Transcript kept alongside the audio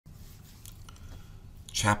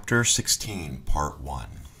Chapter 16, Part 1.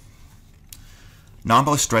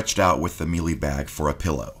 Nambo stretched out with the mealie bag for a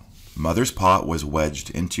pillow. Mother's pot was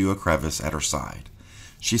wedged into a crevice at her side.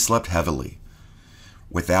 She slept heavily,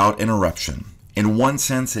 without interruption. In one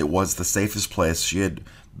sense, it was the safest place she had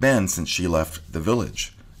been since she left the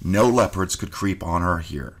village. No leopards could creep on her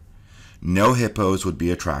here. No hippos would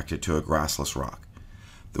be attracted to a grassless rock.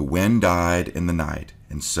 The wind died in the night,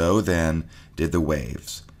 and so then did the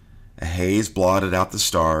waves. A haze blotted out the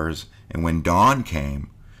stars, and when dawn came,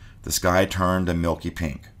 the sky turned a milky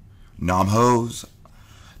pink. Namho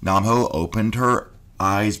opened her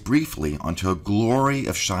eyes briefly onto a glory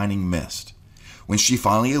of shining mist. When she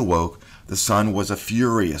finally awoke, the sun was a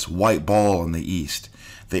furious white ball in the east,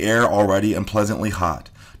 the air already unpleasantly hot.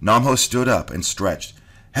 Namho stood up and stretched,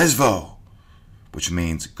 "Hezvo," which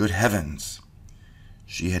means good heavens.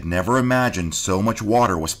 She had never imagined so much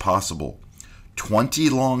water was possible. 20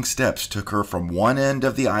 long steps took her from one end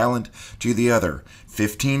of the island to the other.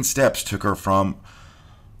 15 steps took her from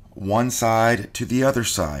one side to the other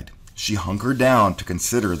side. She hunkered down to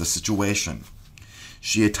consider the situation.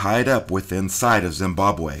 She had tied up within sight of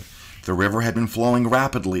Zimbabwe. The river had been flowing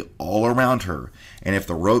rapidly all around her, and if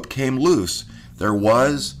the rope came loose, there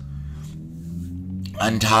was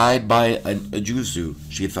untied by a juzu,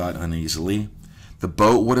 she thought uneasily. The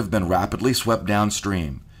boat would have been rapidly swept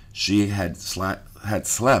downstream. She had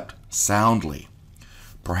slept soundly.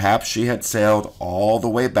 Perhaps she had sailed all the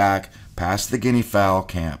way back past the guinea fowl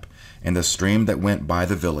camp and the stream that went by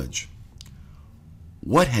the village.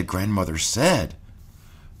 What had grandmother said?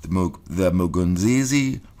 The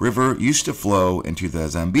Mugunzizi River used to flow into the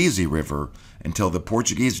Zambezi River until the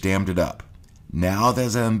Portuguese dammed it up. Now the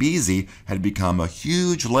Zambezi had become a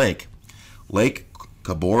huge lake, Lake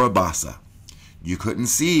Caborabassa. You couldn't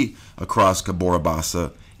see across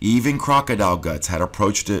Caborabassa. Even crocodile guts had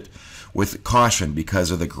approached it with caution because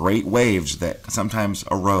of the great waves that sometimes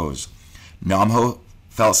arose. Namho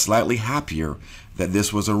felt slightly happier that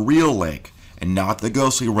this was a real lake and not the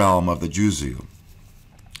ghostly realm of the Juzu.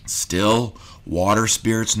 Still, water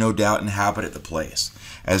spirits no doubt inhabited the place,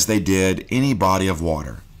 as they did any body of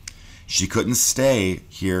water. She couldn't stay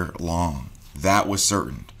here long, that was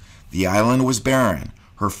certain. The island was barren.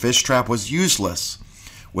 Her fish trap was useless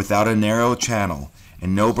without a narrow channel,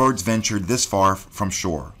 and no birds ventured this far from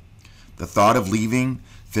shore. The thought of leaving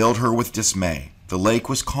filled her with dismay. The lake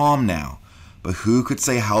was calm now, but who could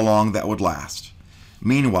say how long that would last?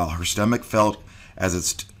 Meanwhile, her stomach felt as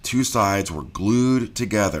its two sides were glued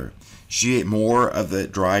together. She ate more of the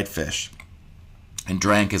dried fish and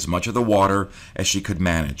drank as much of the water as she could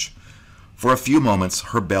manage. For a few moments,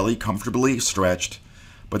 her belly comfortably stretched,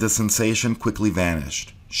 but the sensation quickly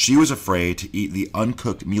vanished. She was afraid to eat the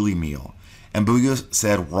uncooked mealie meal. And Buya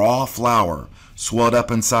said raw flour swelled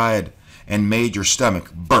up inside and made your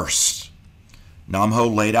stomach burst.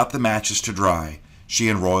 Namho laid out the matches to dry. She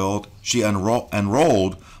unrolled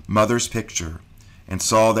Mother's picture and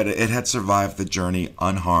saw that it had survived the journey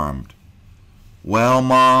unharmed. "Well,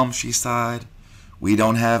 Mom," she sighed, "we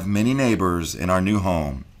don't have many neighbors in our new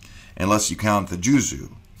home, unless you count the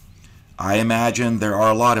Juzu. I imagine there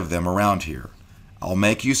are a lot of them around here. I'll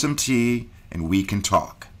make you some tea and we can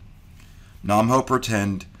talk."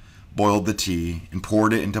 Namho boiled the tea and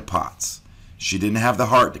poured it into pots. She didn't have the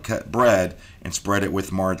heart to cut bread and spread it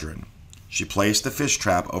with margarine. She placed the fish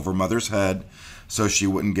trap over Mother's head so she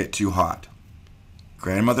wouldn't get too hot.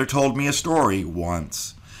 "Grandmother told me a story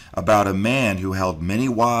once about a man who held many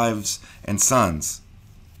wives and sons."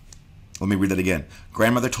 Let me read that again.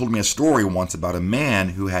 "Grandmother told me a story once about a man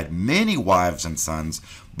who had many wives and sons,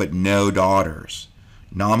 but no daughters."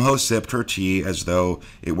 Namho sipped her tea as though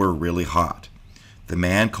it were really hot. The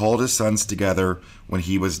man called his sons together when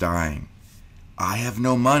he was dying. "I have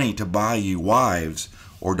no money to buy you wives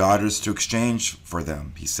or daughters to exchange for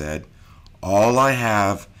them," he said. "All I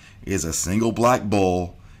have is a single black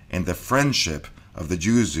bull and the friendship of the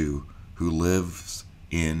Juzu who lives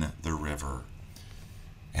in the river."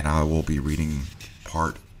 And I will be reading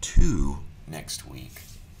part 2 next week.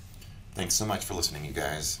 Thanks so much for listening, you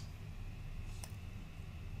guys.